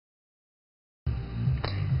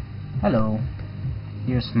Hello,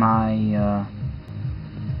 here's my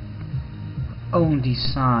own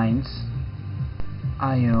designed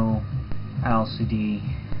IOlcd,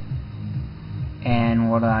 and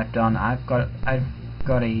what I've done, I've got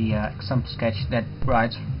a example sketch that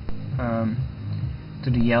writes to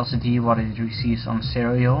the LCD what it receives on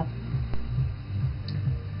serial.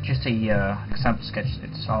 Just a example sketch.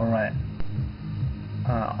 It's alright.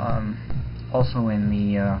 Also in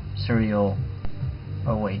the serial.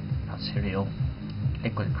 Oh wait, not serial.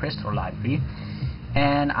 Liquid crystal library,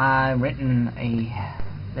 and I've written a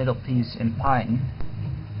little piece in Python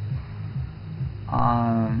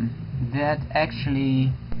that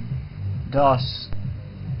actually does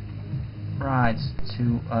write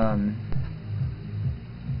to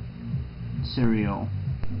serial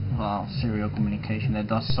communication. That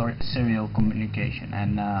does serial communication,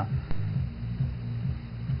 and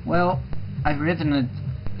well, I've written it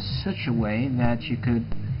such a way that you could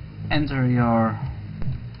enter your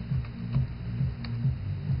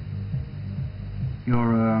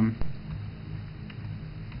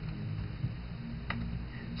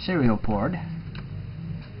serial port.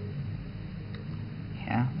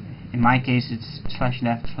 Yeah, in my case it's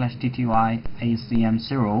 /left/tty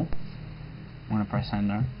ASDM0. When I press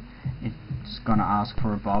enter, it's gonna ask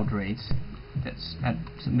for a baud rate. That's at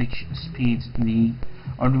which speed the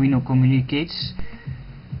Arduino communicates,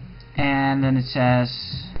 and then it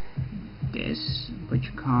says this, but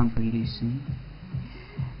you can't really see.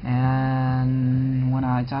 And when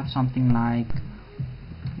I type something like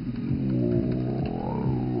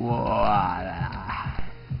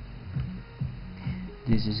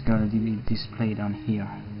this is gonna be displayed on here.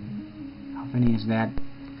 How funny is that?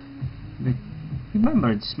 But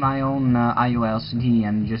remember, it's my own IOlcd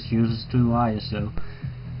and just uses 2 wires, so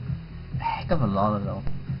a heck of a lot of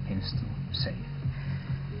things to save.